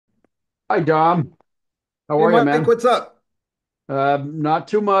Hi, Dom. How Hey are you, Mike, man? what's up? Not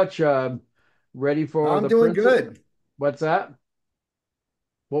too much. Ready for I'm the doing princess? good. What's that?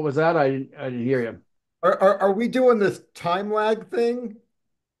 What was that? I didn't hear you. Are we doing this time lag thing?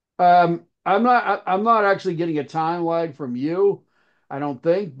 I'm not actually getting a time lag from you. I don't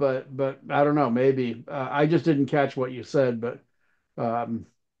think, but I don't know. Maybe I just didn't catch what you said, um,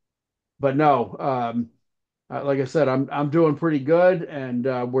 but no. Like I said, I'm doing pretty good, and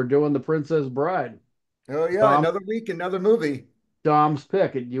we're doing the Princess Bride. Oh yeah, Dom, another week, another movie. Dom's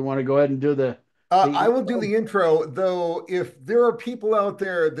pick. Do you want to go ahead and do the I will do intro? the intro, though. If there are people out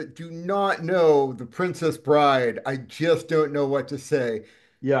there that do not know The Princess Bride, I just don't know what to say.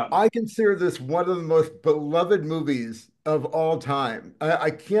 Yeah. I consider this one of the most beloved movies of all time.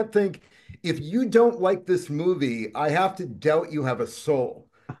 I can't think, if you don't like this movie, I have to doubt you have a soul.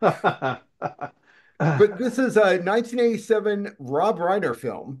 But this is a 1987 Rob Reiner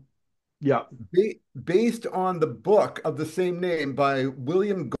film. Yeah. Based on the book of the same name by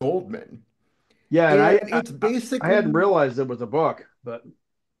William Goldman. Yeah, and And I, it's I hadn't basically, realized it was a book, but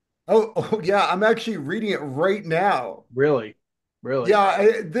oh yeah, I'm actually reading it right now. really, really.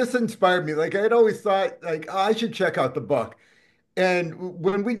 Yeah, this inspired me. Like I had always thought, like oh, I should check out the book. And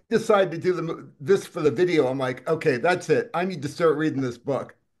when we decided to do this for the video, I'm like, okay, that's it. I need to start reading this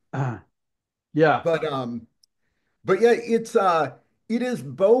book. Yeah, But but yeah, it is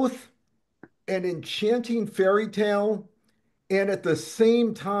both an enchanting fairy tale and at the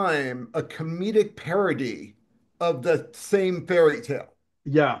same time a comedic parody of the same fairy tale.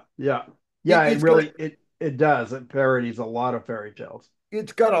 yeah, yeah, It, yeah. It it's got really it does. It parodies a lot of fairy tales.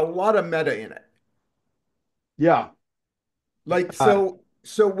 it's got a lot of meta in it. Yeah, Like uh,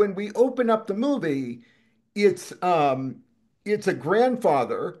 so when we open up the movie, it's um it's a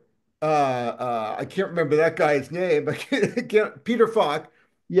grandfather. I can't remember that guy's name. I can't, Peter Falk.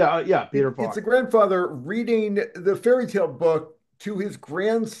 yeah, yeah. Peter It's a Falk. grandfather reading the fairy tale book to his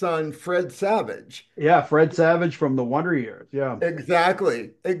grandson Fred Savage. Yeah, Fred Savage from the Wonder Years. Yeah,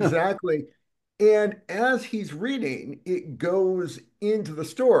 Exactly, exactly. And as he's reading, it goes into the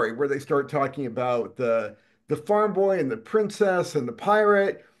story where they start talking about the farm boy and the princess and the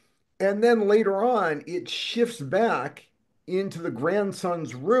pirate. And then later on, it shifts back into the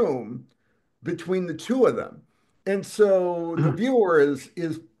grandson's room between the two of them. And so the viewer is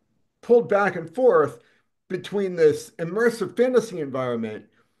pulled back and forth between this immersive fantasy environment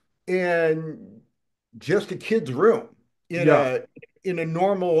and just a kid's room in yeah. a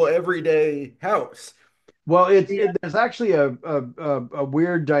normal everyday house. Well, And there's actually a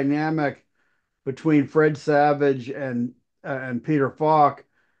weird dynamic between Fred Savage and Peter Falk,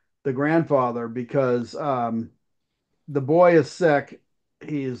 the grandfather, because the boy is sick.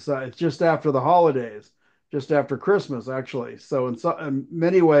 He's it's just after the holidays, just after Christmas, actually. So in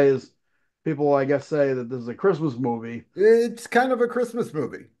many ways, people I guess say that this is a Christmas movie. it's kind of a Christmas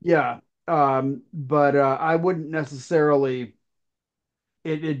movie. Yeah, but I wouldn't necessarily.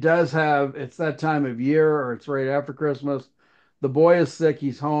 It does have it's that time of year or it's right after Christmas. The boy is sick.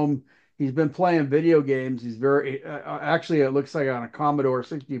 He's home. He's been playing video games. He's very actually it looks like on a Commodore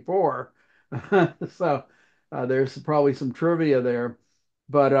 64. So there's probably some trivia there,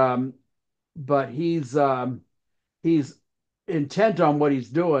 but he's intent on what he's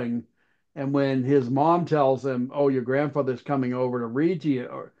doing. And when his mom tells him, "Oh, your grandfather's coming over to read to you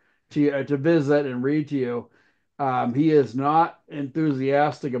or to visit and read to you," he is not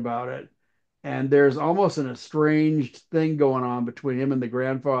enthusiastic about it. And there's almost an estranged thing going on between him and the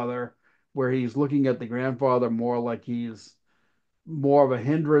grandfather, where he's looking at the grandfather more like he's more of a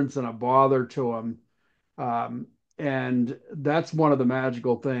hindrance and a bother to him. Um, and that's one of the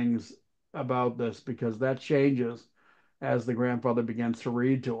magical things about this because that changes as the grandfather begins to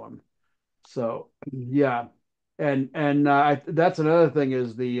read to him. So yeah, and that's another thing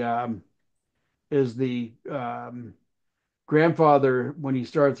is the grandfather when he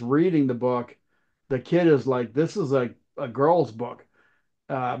starts reading the book, the kid is like, this is a girl's book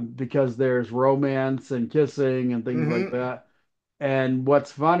because there's romance and kissing and things like Hmm. that. And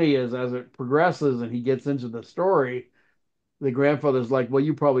what's funny is as it progresses and he gets into the story, the grandfather's like, "Well,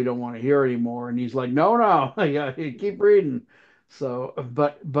 you probably don't want to hear anymore," and he's like, "No, no, yeah, keep reading." So,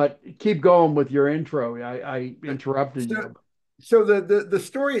 but keep going with your intro. I interrupted So you. so the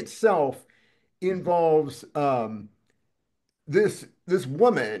story itself involves this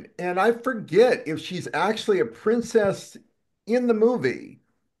woman, and I forget if she's actually a princess in the movie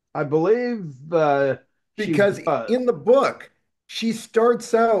I believe she because was. in the book she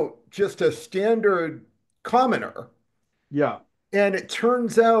starts out just a standard commoner, Yeah, and it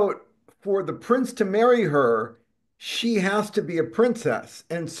turns out for the prince to marry her, she has to be a princess.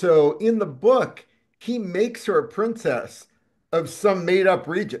 And so in the book, he makes her a princess of some made up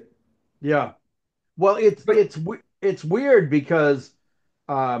region. Yeah. Well, But it's weird because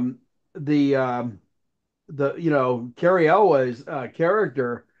um, the Cary Elwes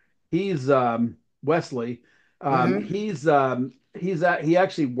character, he's Wesley. mhm. He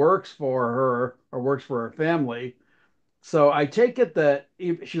actually works for her or works for her family. So I take it that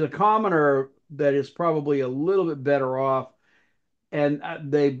if she's a commoner that is probably a little bit better off, and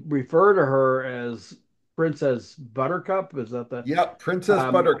they refer to her as Princess Buttercup. Is that the Yep, Princess um,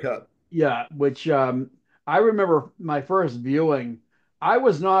 Buttercup. yeah, which I remember my first viewing. I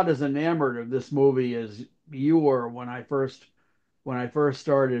was not as enamored of this movie as you were when I first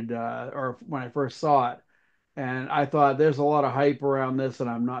started or when I first saw it. And I thought there's a lot of hype around this, and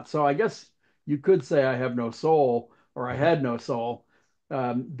I'm not. So I guess you could say I have no soul, or I had no soul,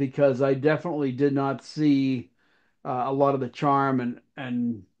 because I definitely did not see a lot of the charm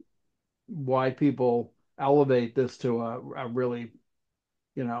and why people elevate this to a really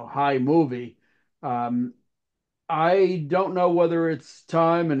high movie. Um, I don't know whether it's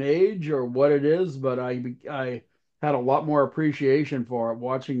time and age or what it is, but I had a lot more appreciation for it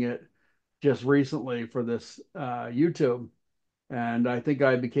watching it just recently for this YouTube, and I think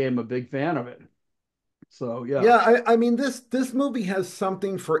I became a big fan of it. So yeah, Yeah, I mean this movie has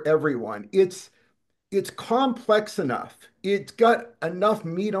something for everyone. It's complex enough. It's got enough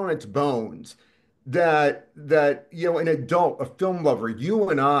meat on its bones that an adult, a film lover, you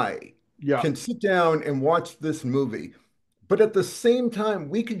and I yeah, can sit down and watch this movie. But at the same time,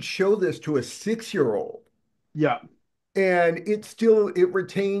 we could show this to a 6-year-old yeah. and it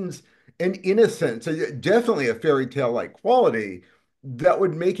retains an innocence, definitely a fairy tale like quality that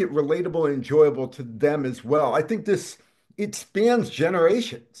would make it relatable and enjoyable to them as well. I think this it spans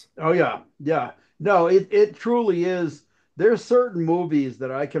generations. Oh yeah, yeah. No, it truly is. There's certain movies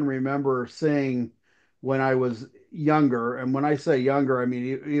that I can remember seeing when I was younger, and when I say younger, I mean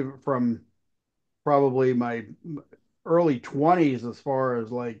even from probably my early 20s as far as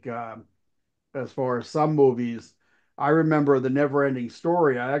some movies. I remember The Never Ending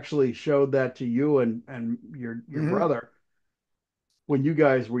Story. I actually showed that to you and your Mhm. brother when you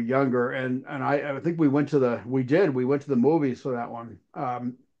guys were younger, and I think we went to the movies for that one.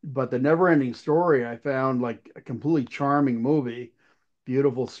 But The Never Ending Story I found like a completely charming movie,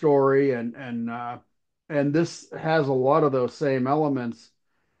 beautiful story, and this has a lot of those same elements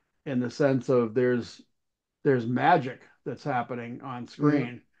in the sense of there's magic that's happening on Mhm.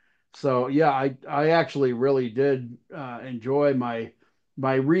 screen. So yeah, I actually really did enjoy my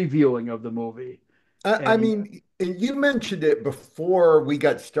reviewing of the movie. I And mean, and you mentioned it before we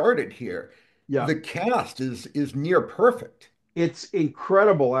got started here. yeah, The cast is near perfect. it's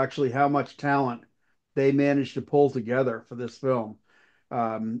incredible actually how much talent they managed to pull together for this film.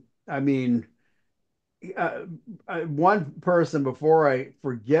 I mean, uh, one person before I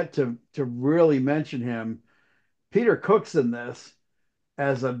forget to really mention him, Peter Cook's in this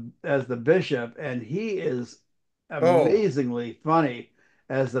as the bishop, and he is Oh, amazingly funny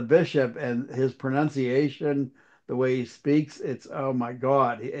as the bishop, and his pronunciation, the way he speaks, it's oh my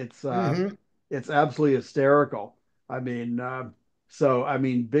God, hmm. it's absolutely hysterical. I mean, I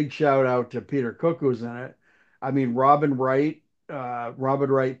mean, big shout out to Peter Cook who's in it. I mean, Robin Wright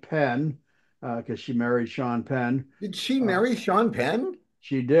Penn, because she married Sean Penn. Did she Uh, marry Sean Penn?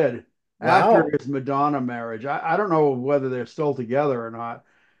 she did after Wow. his Madonna marriage. I don't know whether they're still together or not,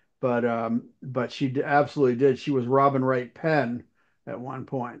 but she absolutely did. She was Robin Wright Penn at one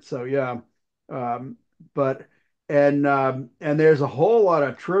point. So yeah, um, but and there's a whole lot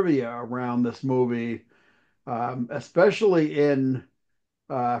of trivia around this movie, especially in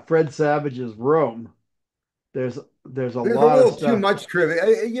Fred Savage's room. There's there's a There's a lot of little too stuff. much trivia.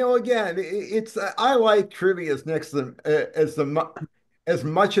 Again, it's I like trivia as next to as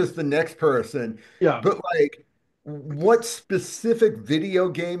much as the next person, Yeah. but like what specific video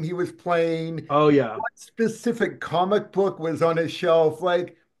game he was playing, Oh yeah. what specific comic book was on his shelf,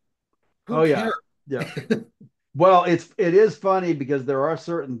 like who Oh yeah. cares? Yeah. Well, it is funny because there are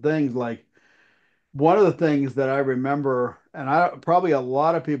certain things like one of the things that I remember, and I probably a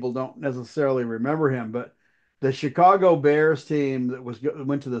lot of people don't necessarily remember him, but the Chicago Bears team that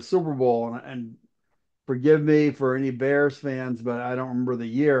went to the Super Bowl, and forgive me for any Bears fans, but I don't remember the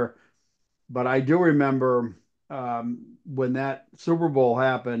year, but I do remember when that Super Bowl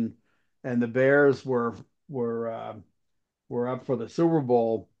happened, and the Bears were up for the Super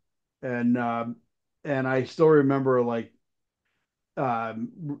Bowl, and and I still remember like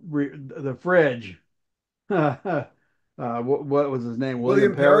the fridge. What was his name?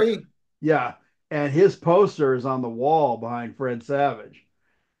 William William Perry. Perry? Yeah, and his poster is on the wall behind Fred Savage.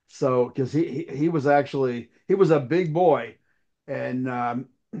 So because he was actually he was a big boy, and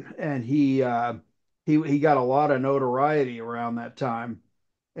and he got a lot of notoriety around that time.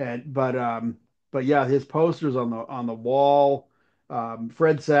 And but yeah, his posters on the wall.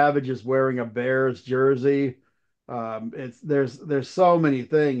 Fred Savage is wearing a Bears jersey. It's there's so many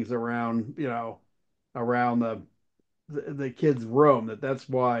things around around the kid's room that's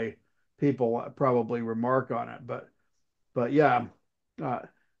why people probably remark on it. But yeah. Uh,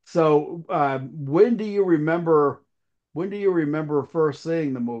 so when do you remember first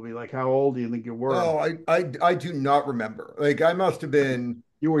seeing the movie? Like how old do you think you were? Oh, I do not remember. Like I must have been,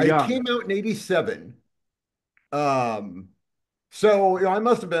 You were I young. came out in 87. Um, so I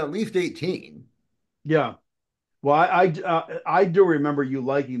must have been at least 18. Yeah. Well, I do remember you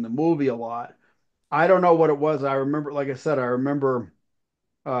liking the movie a lot. I don't know what it was. I remember, like I said, I remember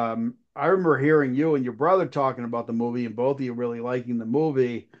hearing you and your brother talking about the movie and both of you really liking the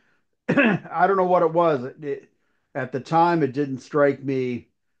movie. I don't know what it was. At the time, it didn't strike me.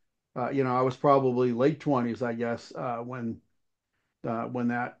 I was probably late 20s, I guess, when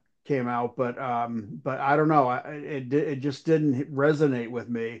that came out. But I don't know. It just didn't resonate with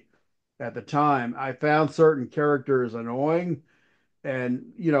me at the time. I found certain characters annoying,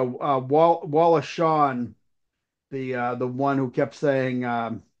 and Wallace Shawn, the one who kept saying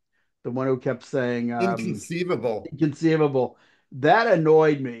Inconceivable. inconceivable, that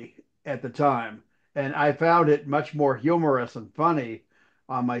annoyed me at the time, and I found it much more humorous and funny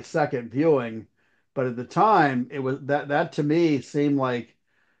on my second viewing. But at the time, it was that to me seemed like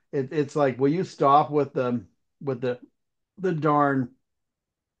it's like, will you stop with the darn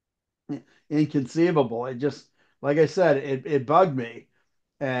inconceivable? It just, like I said, it bugged me,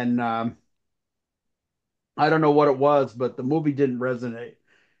 and I don't know what it was, but the movie didn't resonate.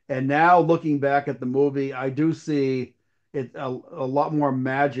 And now looking back at the movie, I do see a lot more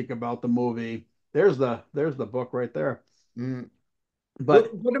magic about the movie. There's the book right there. Mm.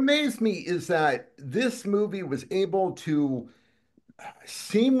 But What amazed me is that this movie was able to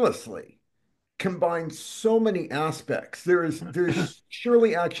seamlessly combines so many aspects. There's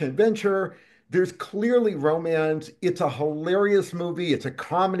surely action adventure. There's clearly romance. It's a hilarious movie. It's a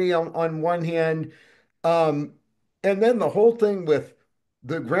comedy on one hand. Um, and then the whole thing with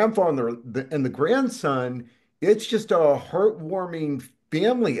the grandfather and the grandson, it's just a heartwarming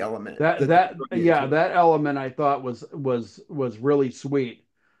family element that that they're that going yeah, into. that element I thought was really sweet.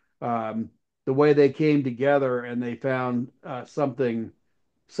 Um, the way they came together and they found something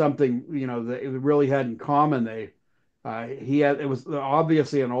that it really had in common. He had it was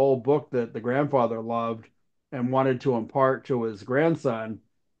obviously an old book that the grandfather loved and wanted to impart to his grandson.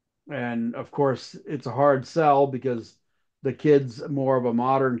 And of course, it's a hard sell because the kid's more of a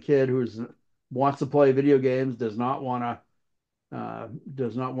modern kid who's wants to play video games, does not want to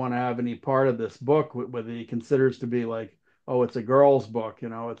have any part of this book with he considers to be like, oh, it's a girl's book,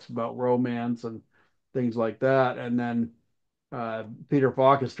 it's about romance and things like that. And then Peter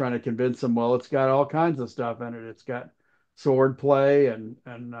Falk is trying to convince him, well, it's got all kinds of stuff in it. It's got sword play and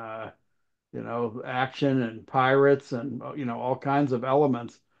action and pirates and all kinds of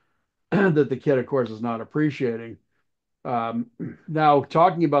elements that the kid, of course, is not appreciating. Um, Now,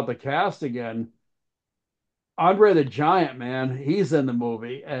 talking about the cast again, Andre the Giant, man, he's in the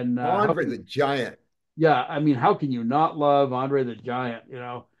movie, and Andre the Giant. yeah, I mean, how can you not love Andre the Giant?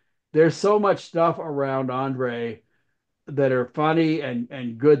 There's so much stuff around Andre that are funny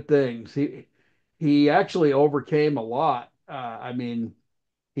and good things. He actually overcame a lot. I mean,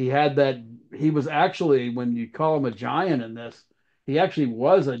 he had that. He was actually, when you call him a giant in this, he actually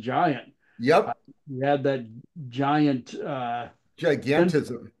was a giant. Uh, Yep. he had that giant.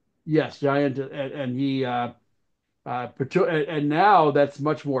 Gigantism. Yes, giant, and he and now that's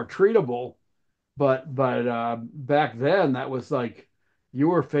much more treatable. But back then that was like you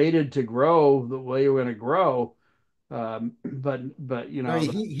were fated to grow the way you were going to grow. But I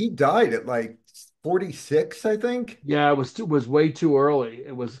mean, he died at like 46, I think. yeah, was way too early.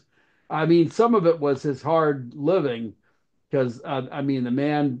 I mean, some of it was his hard living because I mean, the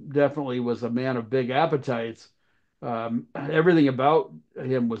man definitely was a man of big appetites. Everything about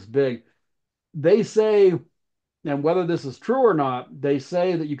him was big. They say, and whether this is true or not, they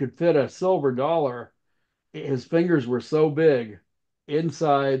say that you could fit a silver dollar. His fingers were so big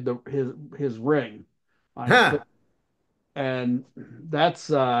inside his ring on his finger, Huh. and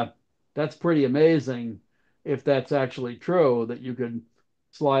that's pretty amazing if that's actually true that you could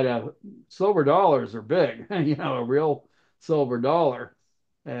slide a silver dollars are big, a real silver dollar,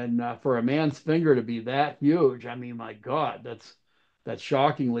 and for a man's finger to be that huge, I mean, my God, that's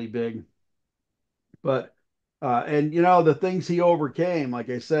shockingly big. But and the things he overcame, like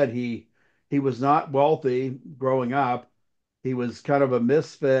I said, he was not wealthy growing up. He was kind of a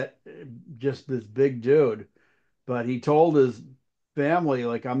misfit, just this big dude. But he told his family,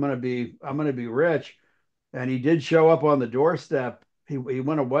 like, I'm gonna be rich. And he did show up on the doorstep. He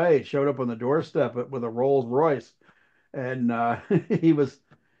went away, showed up on the doorstep with a Rolls Royce, and he was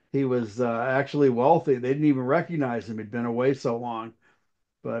actually wealthy. They didn't even recognize him. He'd been away so long.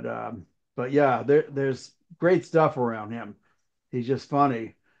 But yeah, there's great stuff around him. He's just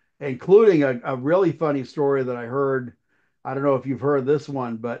funny, including a really funny story that I heard. I don't know if you've heard this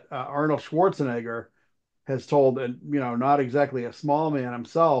one, but Arnold Schwarzenegger has told, and not exactly a small man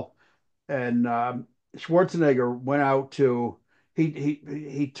himself, and Schwarzenegger went out to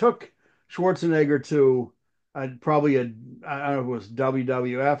he took Schwarzenegger to probably a I don't know if it was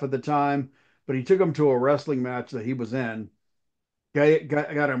WWF at the time, but he took him to a wrestling match that he was in,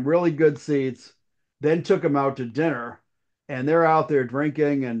 got him really good seats, then took him out to dinner, and they're out there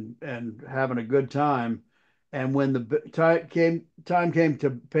drinking and having a good time. And when the time came to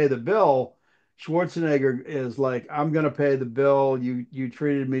pay the bill, Schwarzenegger is like, "I'm going to pay the bill. You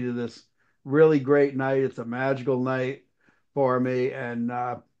treated me to this really great night. It's a magical night for me." And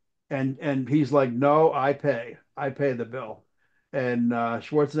he's like, "No, I pay the bill." And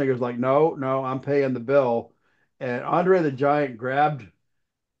Schwarzenegger's like, "No, no, I'm paying the bill." And Andre the Giant grabbed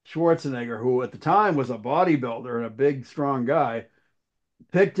Schwarzenegger, who at the time was a bodybuilder and a big, strong guy,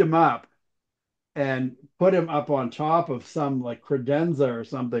 picked him up and put him up on top of some like credenza or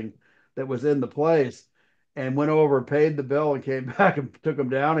something that was in the place, and went over, paid the bill, and came back and took him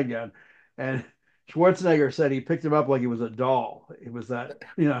down again. And Schwarzenegger said he picked him up like he was a doll. It was that.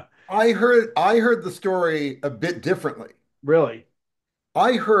 I heard the story a bit differently. Really.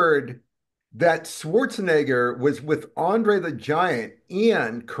 I heard that Schwarzenegger was with Andre the Giant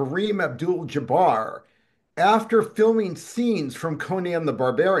and Kareem Abdul-Jabbar after filming scenes from Conan the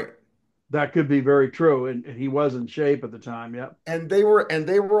Barbarian. That could be very true. And he was in shape at the time. Yep. And they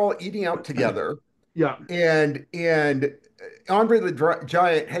were all eating out together. Yeah. And Andre the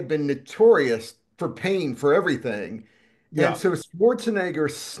Giant had been notorious for paying for everything. And Yeah. so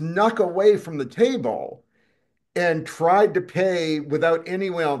Schwarzenegger snuck away from the table and tried to pay without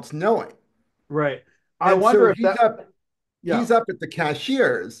anyone else knowing. Right. I And wonder so if he's that, up yeah. he's up at the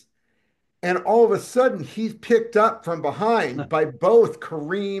cashiers, and all of a sudden he's picked up from behind by both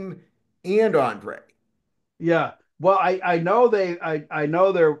Kareem and Andre. Yeah. Well, I know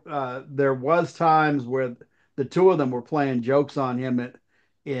there was times where the two of them were playing jokes on him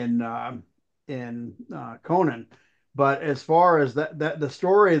in Conan, but as far as that the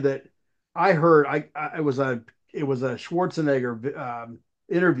story that I heard, it was a Schwarzenegger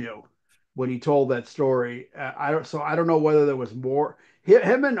interview when he told that story. I don't know whether there was more.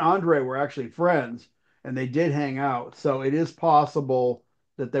 Him and Andre were actually friends, and they did hang out. So it is possible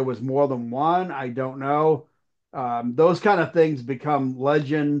that there was more than one. I don't know. Those kind of things become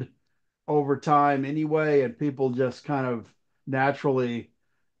legend over time anyway, and people just kind of naturally,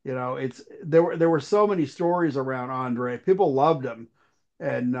 it's there were so many stories around Andre. People loved him,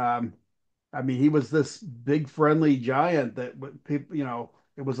 and I mean, he was this big friendly giant that people,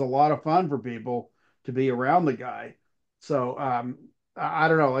 it was a lot of fun for people to be around the guy. So I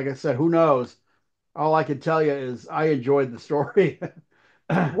don't know. Like I said, who knows? All I can tell you is I enjoyed the story.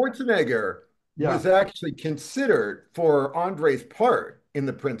 Schwarzenegger Yeah, was actually considered for Andre's part in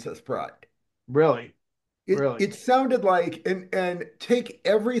The Princess Bride. really, It really. it sounded like, and take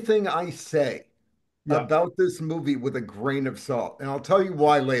everything I say Yeah. about this movie with a grain of salt, and I'll tell you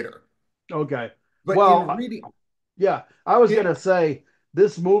why later. Okay. But Well, in reading yeah, I was it, gonna say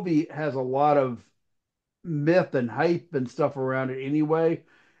this movie has a lot of myth and hype and stuff around it anyway.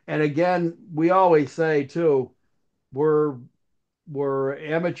 And again, we always say too, we're we're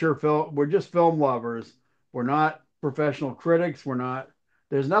amateur film, we're just film lovers. We're not professional critics.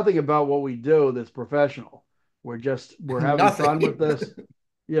 There's nothing about what we do that's professional. We're having fun with nothing. this.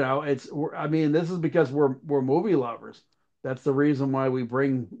 I mean, this is because we're movie lovers. That's the reason why we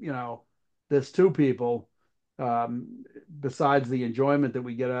bring, this to people, besides the enjoyment that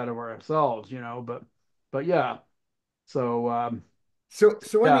we get out of ourselves. But yeah. So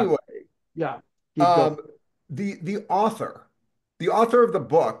So yeah, anyway, yeah. Keep going. um, the author of the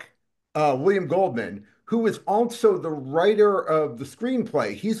book, William Goldman, who is also the writer of the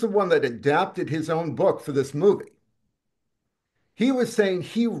screenplay, he's the one that adapted his own book for this movie. He was saying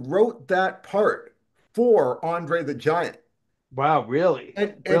he wrote that part for Andre the Giant. Wow, really?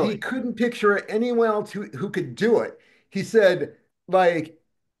 And he Really? couldn't picture anyone else who could do it. He said, like,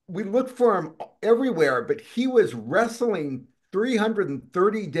 we looked for him everywhere, but he was wrestling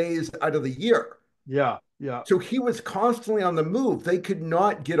 330 days out of the year. Yeah. Yeah. So he was constantly on the move. They could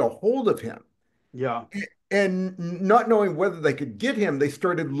not get a hold of him. Yeah. And not knowing whether they could get him, they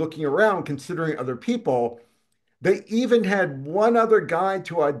started looking around, considering other people. They even had one other guy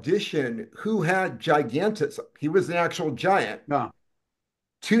to audition who had gigantism. He was an actual giant, Yeah.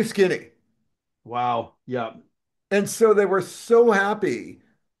 too skinny. Wow. Yeah. And so they were so happy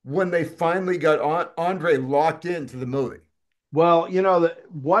when they finally got Andre locked into the movie. Well, the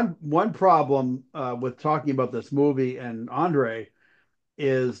one problem with talking about this movie and Andre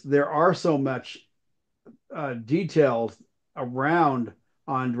is there are so much details around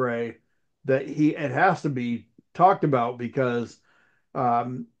Andre that it has to be talked about because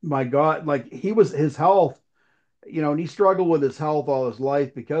my God, like his health, and he struggled with his health all his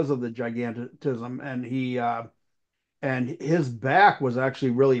life because of the gigantism, and his back was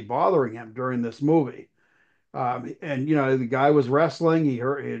actually really bothering him during this movie. And the guy was wrestling. He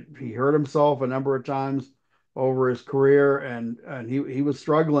hurt himself a number of times over his career, and he was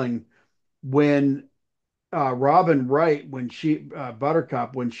struggling when Robin Wright, when she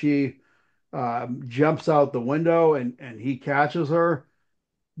Buttercup, when she jumps out the window and he catches her,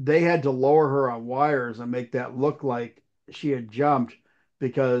 they had to lower her on wires and make that look like she had jumped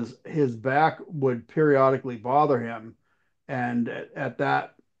because his back would periodically bother him, and at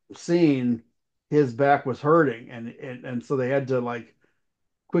that scene, his back was hurting, and so they had to like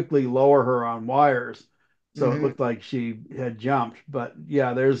quickly lower her on wires, so it Mhm. looked like she had jumped. But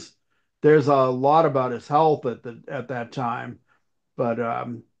yeah, there's a lot about his health at that time, but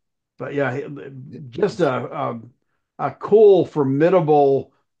yeah, just a cool,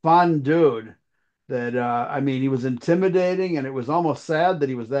 formidable, fun dude. That I mean, he was intimidating, and it was almost sad that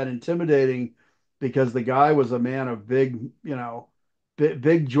he was that intimidating because the guy was a man of big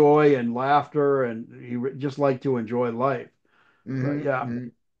joy and laughter, and just liked to enjoy life. But Mhm. yeah,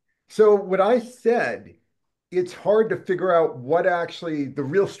 Mhm. So what I said, it's hard to figure out what actually the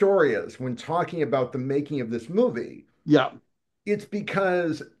real story is when talking about the making of this movie. yeah, It's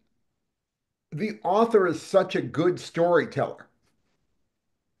because the author is such a good storyteller.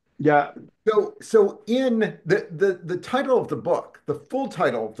 yeah, So in the title of the book, the full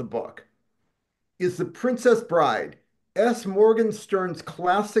title of the book is The Princess Bride, S. Morgenstern's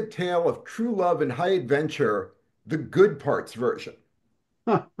classic tale of true love and high adventure, the good parts version.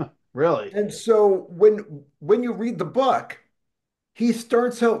 really, And so when you read the book, he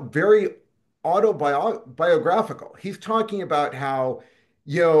starts out very autobiographical. He's talking about how,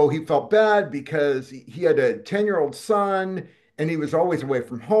 he felt bad because he had a 10-year-old son and he was always away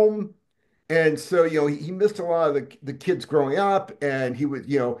from home. And so, he missed a lot of the kids growing up. And he was,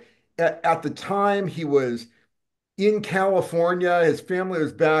 at the time he was in California, his family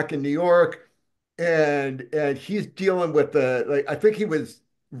was back in New York, and he's dealing with like I think he was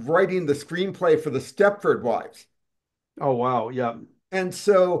writing the screenplay for the Stepford Wives. oh wow, yeah, And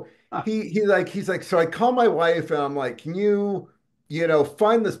so huh, he's like, so I call my wife and I'm like, can you,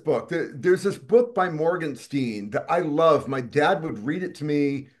 find this book? There's this book by Morgenstein that I love. My dad would read it to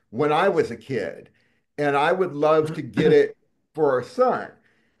me when I was a kid, and I would love to get it for our son.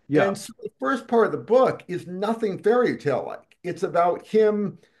 yeah, And so the first part of the book is nothing fairy tale like. It's about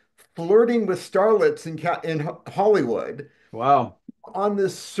him flirting with starlets in Hollywood wow, on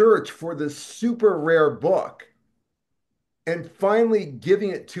this search for this super rare book and finally giving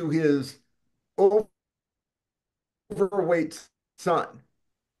it to his overweight son.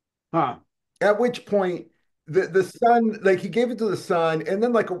 huh, At which point, the son, like he gave it to the son, and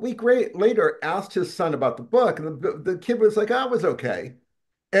then like a week later, asked his son about the book, and the kid was like, "Oh, it was okay."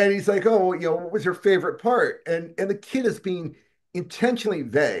 And he's like, "Oh, what was your favorite part?" And the kid is being intentionally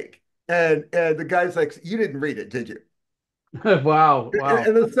vague, and the guy's like, "You didn't read it, did you?" wow, And,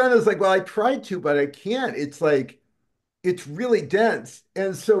 wow, and the son is like, "Well, I tried to, but I can't. It's like it's really dense."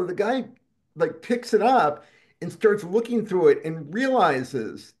 And so the guy like picks it up and starts looking through it and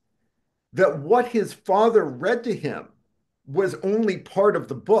realizes that what his father read to him was only part of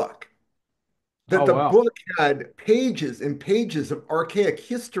the book, that oh the wow, book had pages and pages of archaic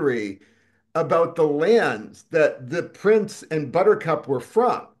history about the lands that the prince and Buttercup were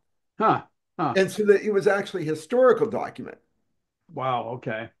from. huh, huh, And so that it was actually a historical document. wow,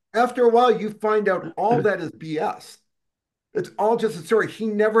 okay, After a while, you find out all that is BS. It's all just a story. He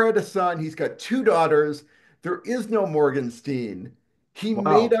never had a son. He's got two daughters. There is no Morgenstein. He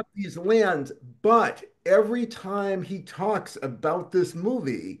made wow, up these lands, but every time he talks about this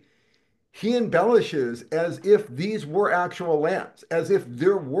movie, he embellishes as if these were actual lands, as if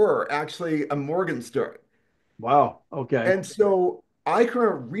there were actually a Morgenstern. wow, okay, And so I can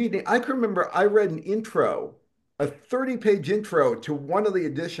remember I read an intro a 30-page intro to one of the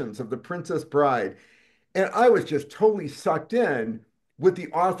editions of The Princess Bride. And I was just totally sucked in with the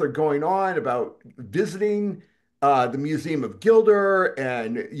author going on about visiting the Museum of Gilder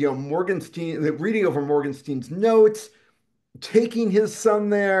and, Morgenstein, reading over Morgenstein's notes, taking his son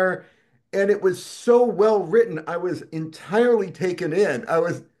there. And it was so well written. I was entirely taken in. I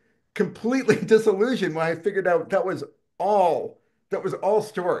was completely disillusioned when I figured out that was all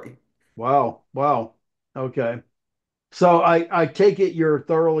story. Wow. Wow. Okay. So I take it you're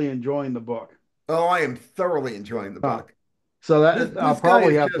thoroughly enjoying the book. Oh, I am thoroughly enjoying the Huh. book. So This that I'll this guy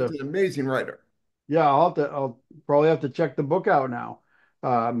probably is have just to, an amazing writer. yeah, I'll probably have to check the book out now.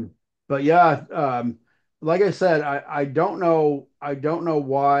 Um, but yeah, like I said, I don't know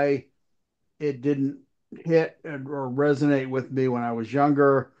why it didn't hit or resonate with me when I was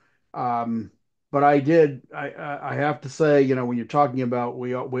younger. Um, but I did. I have to say, you know, when you're talking about,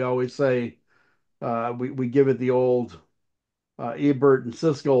 we always say we give it the old Ebert and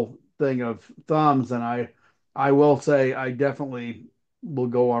Siskel thing of thumbs, and I will say I definitely will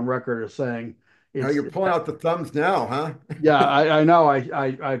go on record as saying Now it's you're pulling out the thumbs now, yeah, huh? I know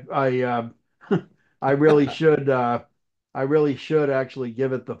I really should I really should actually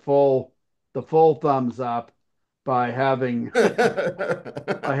give it the full thumbs up by having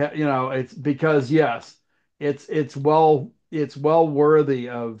you know, it's because yes, it's well worthy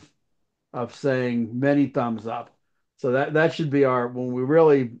of saying many thumbs up. So that should be our when we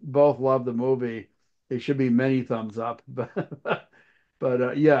really both love the movie, it should be many thumbs up.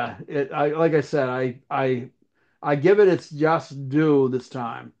 But yeah, it I like I said, I give it its just due this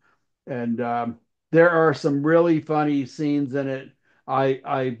time, and there are some really funny scenes in it.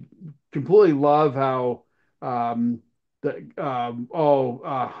 I completely love how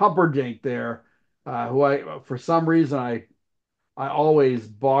Humperdinck there, who I for some reason I always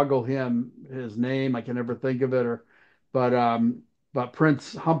boggle his name. I can never think of it or but um but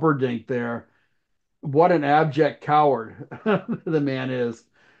Prince Humperdinck there, what an abject coward the man is.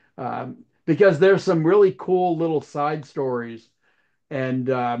 Because there's some really cool little side stories and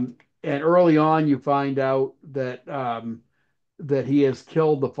early on you find out that he has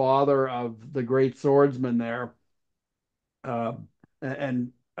killed the father of the great swordsman there. Uh,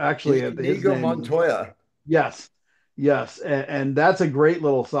 and actually his Inigo name is Montoya. yes, yes, and that's a great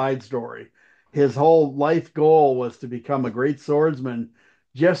little side story. His whole life goal was to become a great swordsman,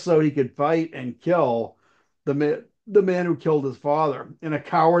 just so he could fight and kill the man who killed his father in a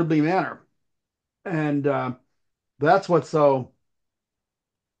cowardly manner. And that's what's so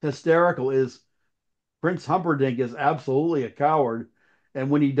hysterical is Prince Humperdinck is absolutely a coward, and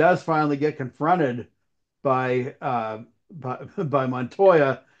when he does finally get confronted by by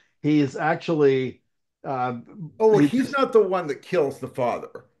Montoya, he's actually uh, Oh, well, he he's just not the one that kills the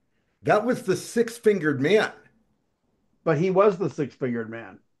father. That was the six-fingered man. but he was the six-fingered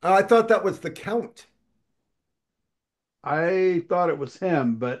man. I thought that was the count. I thought it was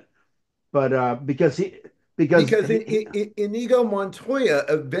him, but because Because Inigo Montoya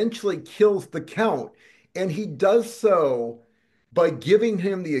eventually kills the count, and he does so by giving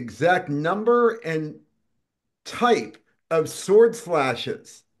him the exact number and type of sword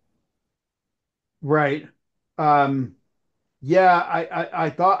slashes. right. Um, yeah, I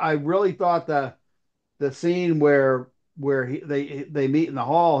thought I really thought the scene where they meet in the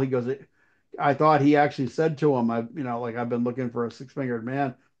hall, he goes, I thought he actually said to him, like I've been looking for a six-fingered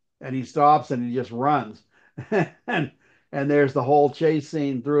man, and he stops and he just runs, and there's the whole chase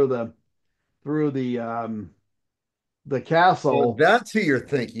scene through the Oh, castle. that's who you're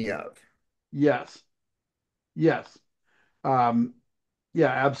thinking of. Yes, yes, um, yeah,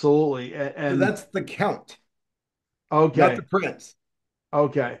 absolutely, So and that's the count, not the okay, prince.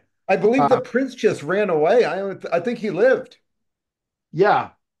 okay, I believe the uh, prince just ran away. I think he lived.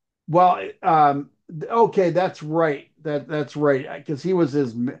 yeah. Well, okay, that's right. That's right. Because he was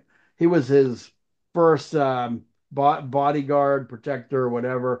his first bodyguard, protector, or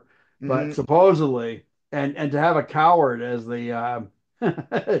whatever. But Mhm. supposedly, and to have a coward as the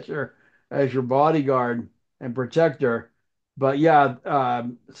as your bodyguard and protector. But yeah,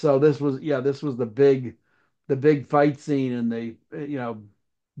 so this was the big fight scene in the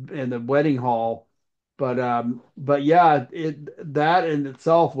in the wedding hall. But yeah, it that in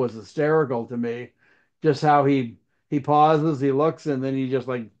itself was hysterical to me. Just how he pauses, he looks, and then he just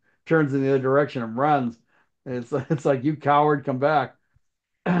like turns in the other direction and runs. And it's like you coward, come back.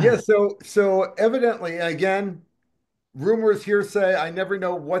 Yeah, so evidently, again, rumors, hearsay, I never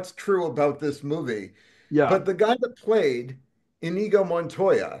know what's true about this movie. Yeah, But the guy that played Inigo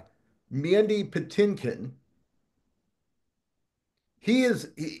Montoya, Mandy Patinkin,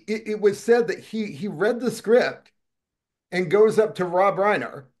 it was said that he read the script and goes up to Rob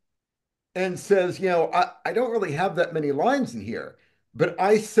Reiner and says, I don't really have that many lines in here, but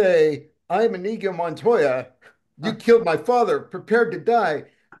I say, I'm Inigo Montoya. You killed my father, prepared to die.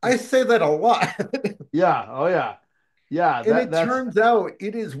 I say that a lot. Yeah, oh yeah. Yeah, And that it that's turns out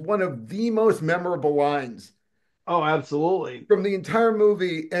it is one of the most memorable lines oh, absolutely. from the entire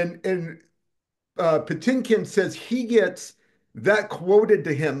movie. And Patinkin says he gets that quoted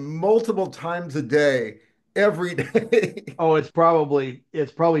to him multiple times a day, every day. Oh, it's probably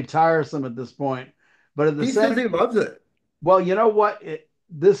tiresome at this point. But at the He says same he loves it. well, you know what?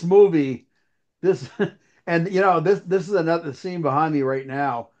 This movie, this and this is another scene behind me right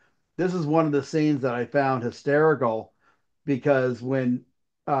now. This is one of the scenes that I found hysterical because when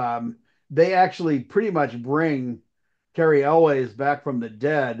um they actually pretty much bring Cary Elwes back from the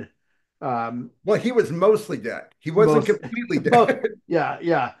dead, um Well, he was mostly dead. He wasn't most, completely most dead. yeah,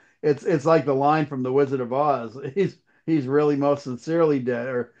 yeah. It's like the line from The Wizard of Oz. He's really most sincerely dead,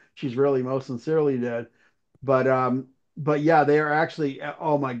 or she's really most sincerely dead. But yeah, they are actually,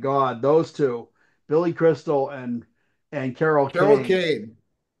 oh my God, those two, Billy Crystal and Carol Carol Kane. Kane.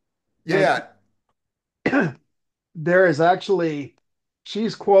 And Yeah. there is actually,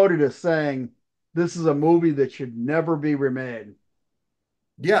 she's quoted as saying, "This is a movie that should never be remade."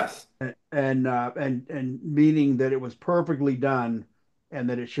 Yes. And meaning that it was perfectly done and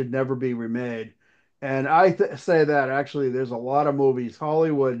that it should never be remade. And I say that actually, there's a lot of movies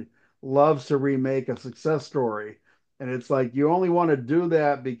Hollywood loves to remake a success story, and it's like you only want to do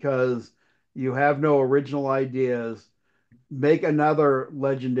that because you have no original ideas. Make another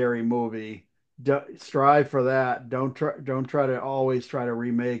legendary movie. Strive for that. Don't try to always try to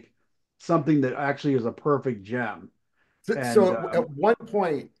remake something that actually is a perfect gem. So, And at one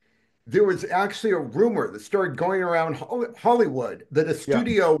point, there was actually a rumor that started going around Hollywood that a yeah,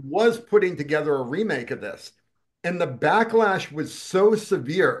 studio was putting together a remake of this. And the backlash was so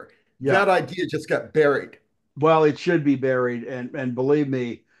severe yeah. that idea just got buried. Well, it should be buried, and believe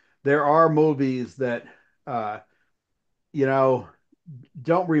me, there are movies that uh, you know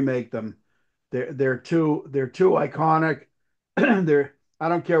don't remake them. They're too iconic. They're I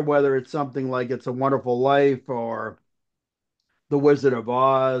don't care whether it's something like It's a Wonderful Life or The Wizard of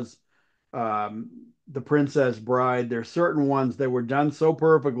Oz, The Princess Bride. There's certain ones that were done so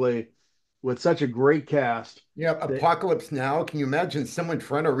perfectly with such a great cast Yeah, that Apocalypse Now. Can you imagine someone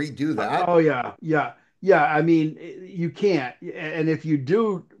trying to redo that? oh yeah, yeah, yeah. I mean, you can't. And if you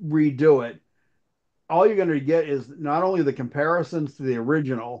do redo it, all you're going to get is not only the comparisons to the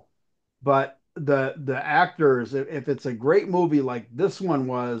original, but the actors. If it's a great movie like this one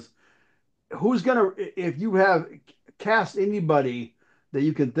was, who's going to if you have cast anybody that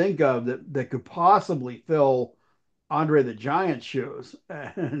you can think of that could possibly fill Andre the Giant's shoes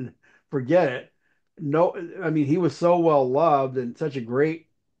and forget it. No, I mean he was so well loved and such a great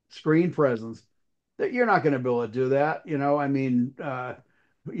screen presence that you're not going to be able to do that. I mean,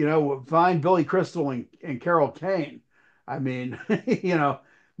 find Billy Crystal and Carol Kane. I mean,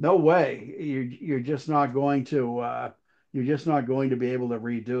 no way. You're just not going to you're just not going to be able to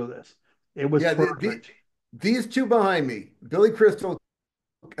redo this. It was Yeah, perfect. these two behind me, Billy Crystal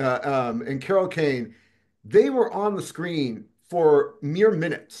and Carol Kane, they were on the screen for mere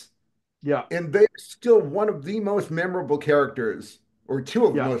minutes. Yeah, And they're still one of the most memorable characters, or two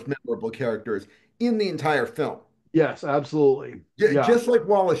of the yeah, most memorable characters in the entire film. yes, absolutely. Yeah, Just like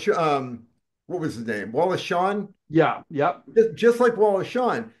what was his name? Wallace Shawn. yeah, yep. Just like Wallace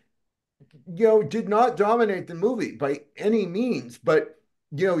Shawn, did not dominate the movie by any means. But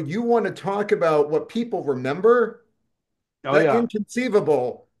you want to talk about what people remember, Oh that yeah.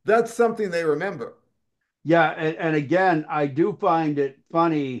 inconceivable, that's something they remember. Yeah, and again, I do find it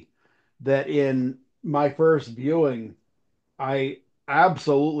funny that in my first viewing, I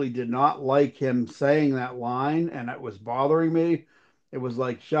absolutely did not like him saying that line, and it was bothering me. It was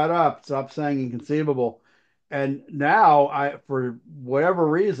like, shut up, stop saying inconceivable. And now for whatever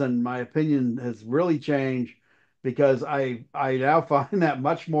reason, my opinion has really changed because I now find that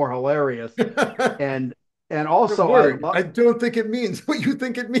much more hilarious. And and The also I word, love I don't think it means what you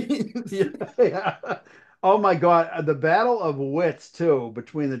think it means. yeah, yeah. Oh my God, the battle of wits too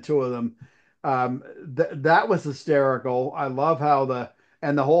between the two of them. That was hysterical. I love how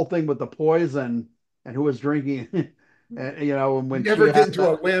the whole thing with the poison and who was drinking, and and when she Never get asked into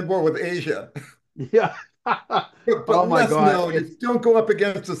a that, land war with Asia. yeah. But Oh my less God, known is don't go up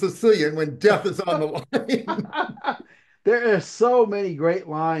against a Sicilian when death is on the line. there are so many great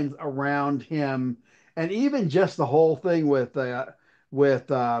lines around him, and even just the whole thing with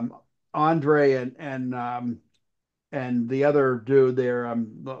Andre and the other dude there,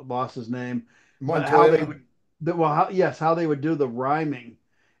 lost his name, but how they would Montoya. well, yes, how they would do the rhyming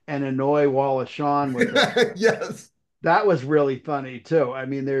and annoy Wallace Shawn with it. Yes. That was really funny too. I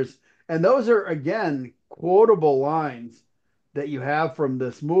mean, and those are again quotable lines that you have from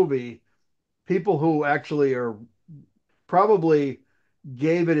this movie. People who actually are probably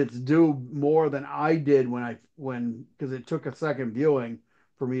gave it its due more than I did when because it took a second viewing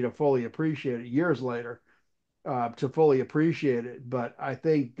for me to fully appreciate it years later to fully appreciate it. But I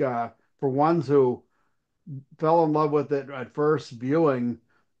think for ones who fell in love with it at first viewing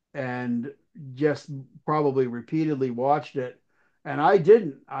and just probably repeatedly watched it. And I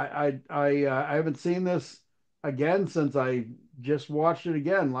didn't. I haven't seen this again since I just watched it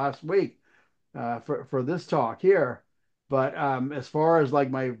again last week for this talk here. But as far as like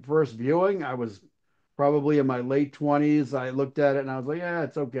my first viewing, I was probably in my late 20s. I looked at it and I was like, yeah,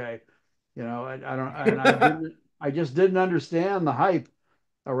 it's okay. I don't, and I just didn't understand the hype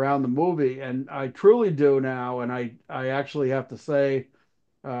around the movie, and I truly do now. And I actually have to say,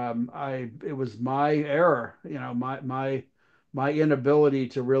 it was my error, my inability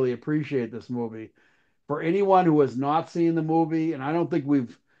to really appreciate this movie. For anyone who has not seen the movie, and I don't think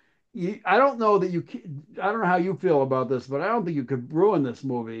I don't know that I don't know how you feel about this, but I don't think you could ruin this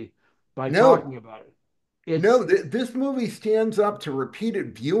movie by No, talking about it. no, this movie stands up to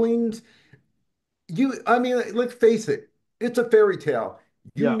repeated viewings. I mean, let's face it, it's a fairy tale.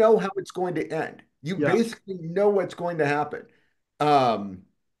 You Yeah, know how it's going to end. You yeah, basically know what's going to happen. Um,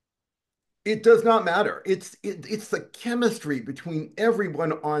 it does not matter. It's the chemistry between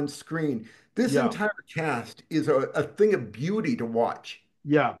everyone on screen. This yeah, entire cast is a thing of beauty to watch.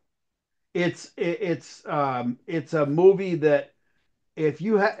 yeah. It's a movie that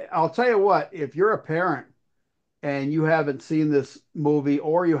I'll tell you what, if you're a parent and you haven't seen this movie,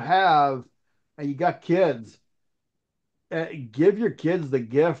 or you have and you got kids, give your kids the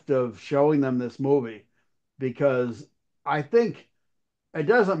gift of showing them this movie because I think it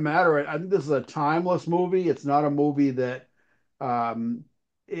doesn't matter. I think this is a timeless movie. It's not a movie that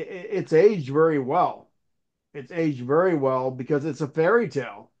it's aged very well. It's aged very well because it's a fairy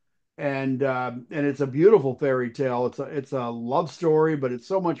tale, and it's a beautiful fairy tale. It's a love story, but it's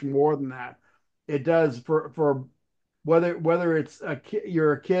so much more than that. It does for whether it's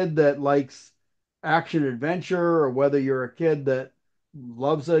you're a kid that likes action adventure, or whether you're a kid that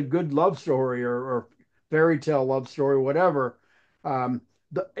loves a good love story, or fairy tale love story, whatever. Um,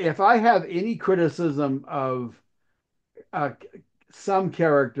 if I have any criticism of uh, some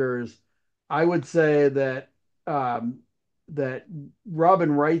characters, I would say um, that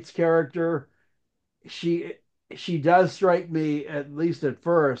Robin Wright's character, she she does strike me, at least at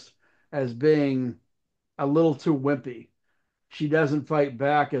first, as being a little too wimpy. She doesn't fight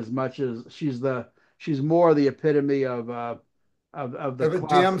back as much as she's more the epitome of the Of a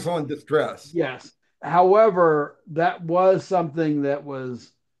classic. damsel in distress. Yes. However, that was something that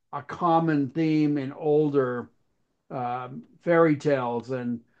was a common theme in older fairy tales,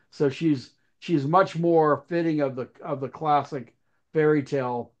 and so she's much more fitting of the classic fairy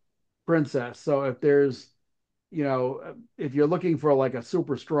tale princess. So if you're looking for like a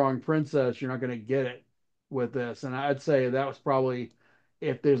super strong princess, you're not going to get it with this. And I'd say that was probably,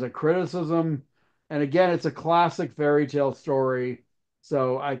 if there's a criticism, and again, it's a classic fairy tale story,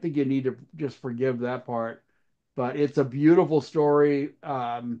 so I think you need to just forgive that part. But it's a beautiful story.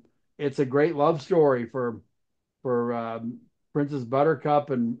 It's a great love story for Princess Buttercup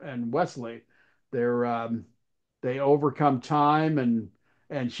and Wesley. They're they overcome time,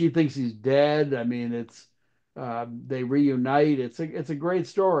 and she thinks he's dead. I mean, they reunite. It's a great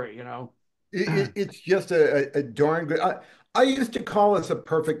story. It's just a darn good. I used to call this a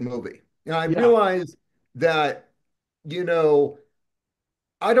perfect movie. And I Yeah, realized that, you know,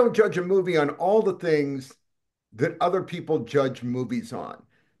 I don't judge a movie on all the things that other people judge movies on.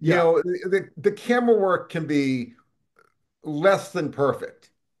 You yeah, know, the camera work can be less than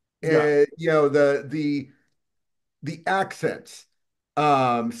perfect. yeah, You know, the accents,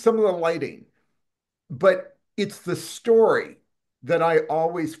 some of the lighting, but it's the story that I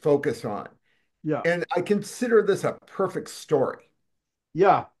always focus on. yeah. And I consider this a perfect story.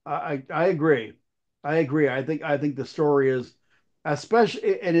 Yeah, I agree. I agree. I think the story is,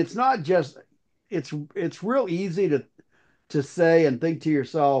 especially, and it's not just, it's real easy to say and think to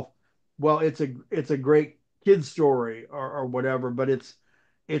yourself, well, it's a great kid story, or whatever, but it's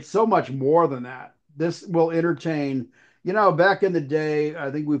so much more than that. This will entertain. Back in the day,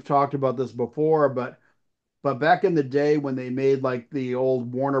 I think we've talked about this before, but back in the day when they made like the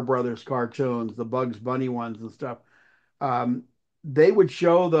old Warner Brothers cartoons, the Bugs Bunny ones and stuff, they would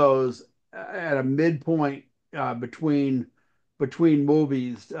show those at a midpoint between between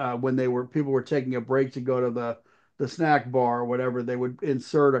movies, when they were people were taking a break to go to the snack bar or whatever, they would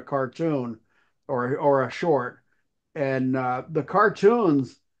insert a cartoon or a short. And the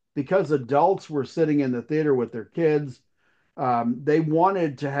cartoons, because adults were sitting in the theater with their kids, they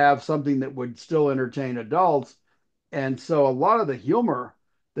wanted to have something that would still entertain adults. And so a lot of the humor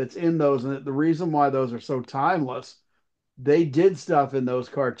that's in those, and the reason why those are so timeless, they did stuff in those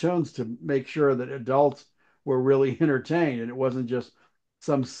cartoons to make sure that adults were really entertained, and it wasn't just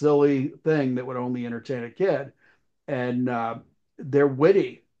some silly thing that would only entertain a kid. And they're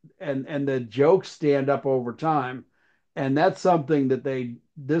witty, and the jokes stand up over time, and that's something that they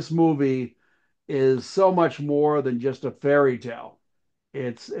this movie is so much more than just a fairy tale.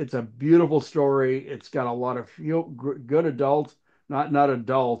 It's a beautiful story. It's got a lot of good adult, not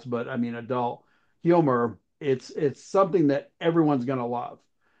adult, but I mean adult humor. It's something that everyone's gonna love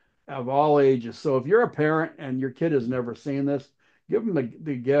of all ages. So if you're a parent and your kid has never seen this, give them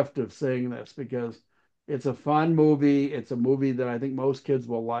the gift of seeing this because it's a fun movie. It's a movie that I think most kids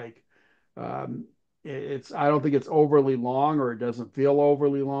will like. Um, it's I don't think it's overly long or it doesn't feel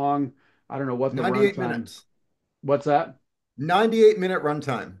overly long. I don't know what the 98 runtime. minutes, What's that? 98-minute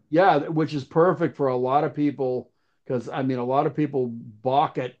runtime. Yeah, which is perfect for a lot of people because I mean a lot of people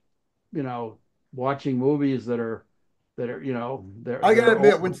balk at you know watching movies that are I gotta they're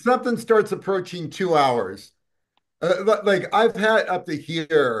admit, when over. something starts approaching 2 hours, like I've had up to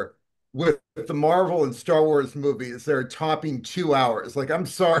here with the Marvel and Star Wars movies, they're topping 2 hours. Like, I'm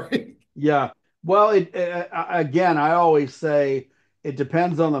sorry. Yeah. Well, again, I always say it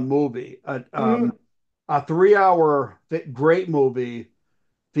depends on the movie. Mhm. A 3 hour great movie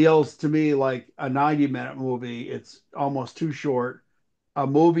feels to me like a 90-minute movie. It's almost too short. A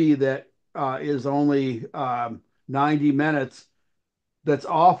movie that is only 90 minutes that's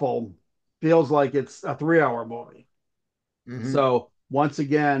awful feels like it's a 3 hour movie. Mhm. So once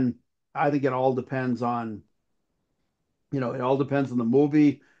again, I think it all depends on the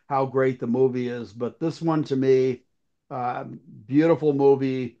movie, how great the movie is. But this one to me, uh, beautiful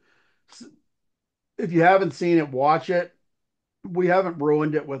movie. If you haven't seen it, watch it. We haven't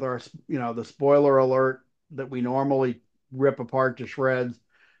ruined it with the spoiler alert that we normally rip apart to shreds.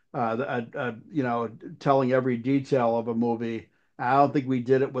 Telling every detail of a movie. I don't think we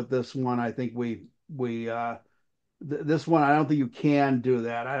did it with this one. I think this one. I don't think you can do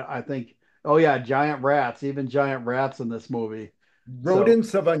that. I think. Oh yeah, giant rats, even giant rats in this movie. So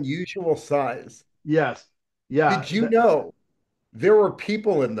Rodents of unusual size. yes, yeah, Did you know there were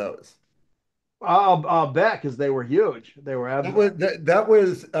people in those? I'll bet because they were huge. They were absolutely That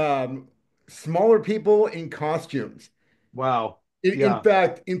was smaller people in costumes. wow. In Yeah,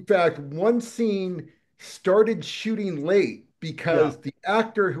 fact, one scene started shooting late yeah, because the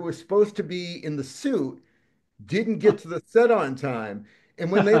actor who was supposed to be in the suit didn't get to the set on time.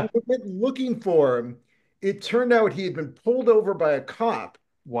 And when they went looking for him, it turned out he had been pulled over by a cop.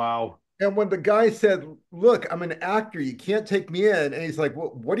 wow. And when the guy said, "Look, I'm an actor, you can't take me in," and he's like, "Well,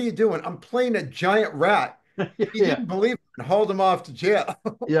 what are you doing?" "I'm playing a giant rat." He Yeah, didn't believe it and hauled him off to jail.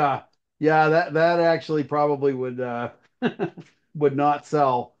 yeah, yeah. That actually probably would would not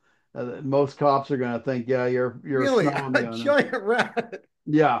sell. Most cops are going to think, yeah, you're Really, smelling a me on them. giant rat.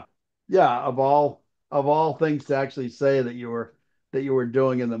 Yeah, yeah. Of all things to actually say that you were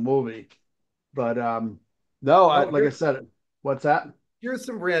doing in the movie, but no, Oh, like I said, what's that? here's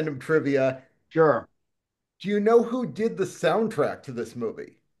some random trivia. Sure. Do you know who did the soundtrack to this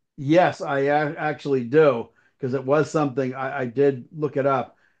movie? Yes, I actually do because it was something I did look it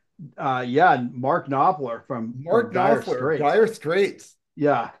up. Yeah, Mark Knopfler from Mark Dire Knopfler of Straits. Dire Straits.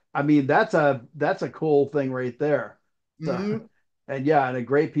 Yeah, I mean that's a cool thing right there. So, Hmm. and yeah, and a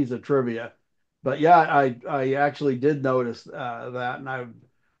great piece of trivia. But yeah, I actually did notice that, and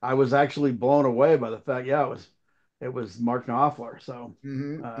I was actually blown away by the fact. Yeah, it was Mark Knopfler. So,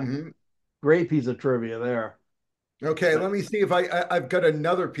 Hmm. uh, Hmm. great piece of trivia there. Okay, But let me see if I've got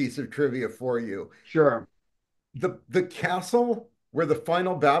another piece of trivia for you. sure, The castle where the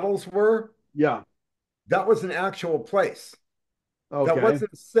final battles were, yeah, that was an actual place. That okay,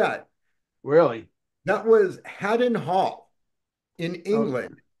 wasn't set. really, That was Haddon Hall in oh,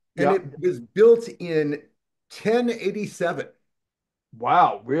 England, and yeah, it was built in 1087.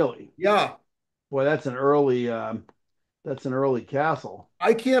 wow, really. Yeah, Boy, that's an early castle.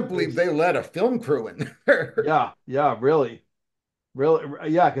 I can't believe Jeez. they let a film crew in there. Yeah, yeah, really.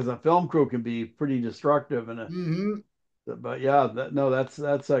 Really, yeah, because a film crew can be pretty destructive, Hmm. but yeah, no, that's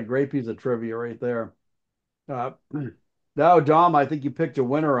a great piece of trivia right there. Uh, now, Dom, I think you picked a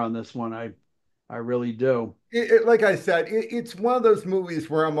winner on this one. I really do. Like I said, it's one of those movies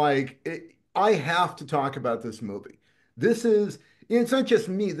where I'm like, I have to talk about this movie. This is, it's not just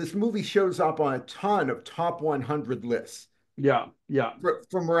me. This movie shows up on a ton of top 100 lists Yeah, yeah.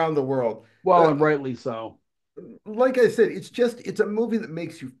 from around the world. Well, Uh, and rightly so. like I said, it's a movie that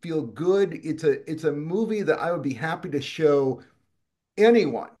makes you feel good. It's a movie that I would be happy to show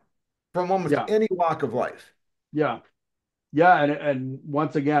anyone from almost Yeah, any walk of life. yeah, yeah. And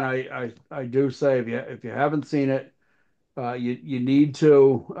once again, I do say if you haven't seen it, you need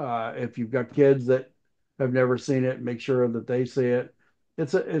to. If you've got kids that have never seen it, make sure that they see it.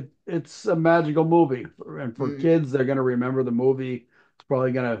 It's a magical movie, and for Mm. kids, they're going to remember the movie. It's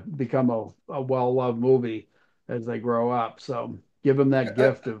probably going to become a well-loved movie as they grow up. So give them that I,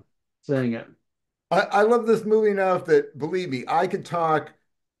 gift of seeing it. I love this movie enough that believe me, I could talk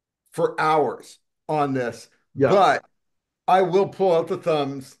for hours on this, Yeah. but I will pull out the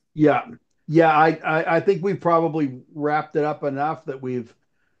thumbs. Yeah, yeah. I think we probably wrapped it up enough that we've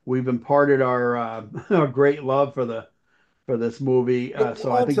imparted our our great love for this movie.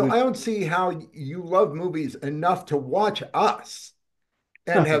 So I think Also, we I don't see how you love movies enough to watch us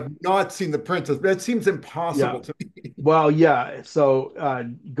and have not seen The Princess. That seems yeah. impossible to me. Well, yeah. So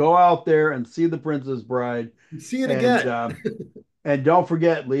go out there and see The Princess Bride, See it and again. and don't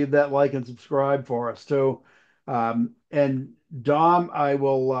forget, leave that like and subscribe for us too. And Dom, I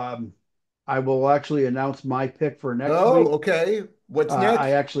will actually announce my pick for next Oh, week. okay. What's I next?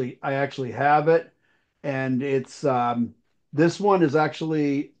 actually have it, and it's this one is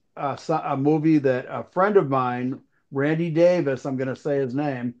actually a movie that a friend of mine, Randy Davis, I'm going to say his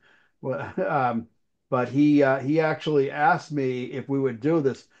name, um, but he actually asked me if we would do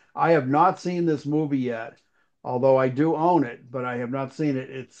this. I have not seen this movie yet, although I do own it, but I have not seen it.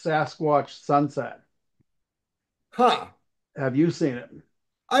 It's Sasquatch Sunset. Huh. Have you seen it?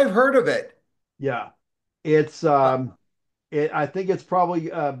 I've heard of it. Yeah, it's Uh, I think it's probably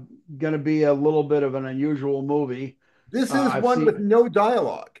going to be a little bit of an unusual movie. This is I've one with seen no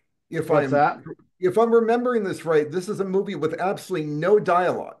dialogue. If what's I'm that? if I'm remembering this right, this is a movie with absolutely no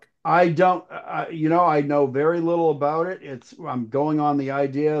dialogue. I don't, I know very little about it. I'm going on the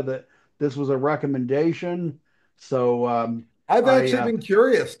idea that this was a recommendation. So, I've I, actually been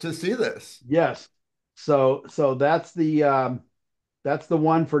curious to see this. yes. So that's the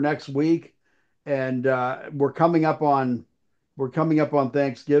one for next week. And we're coming up on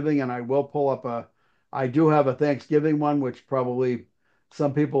Thanksgiving, and I do have a Thanksgiving one, which probably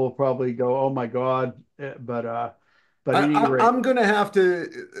some people will probably go, "Oh my God!" But at any rate, I'm going to have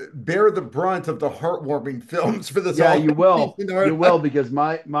to bear the brunt of the heartwarming films for this yeah, holiday season, you aren't will, I? because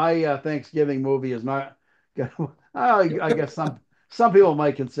my Thanksgiving movie is not. I guess some people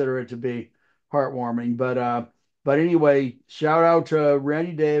might consider it to be heartwarming, but anyway, shout out to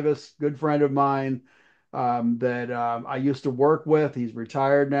Randy Davis, good friend of mine, that I used to work with. He's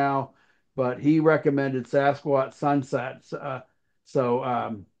retired now, but he recommended Sasquatch Sunset.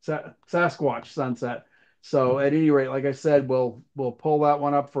 Sasquatch Sunset. So at any rate, like I said, we'll pull that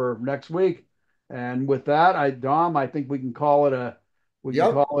one up for next week. And with that, Dom, I think we can Yep, call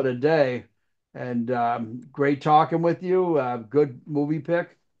it a day. And great talking with you. Good movie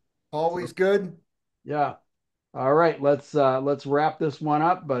pick. So always good. yeah. All right, let's wrap this one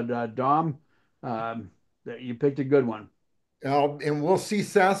up. But Dom, um, you picked a good one. And we'll see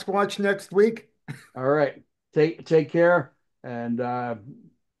Sasquatch next week. All right, take care, and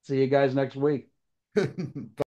see you guys next week.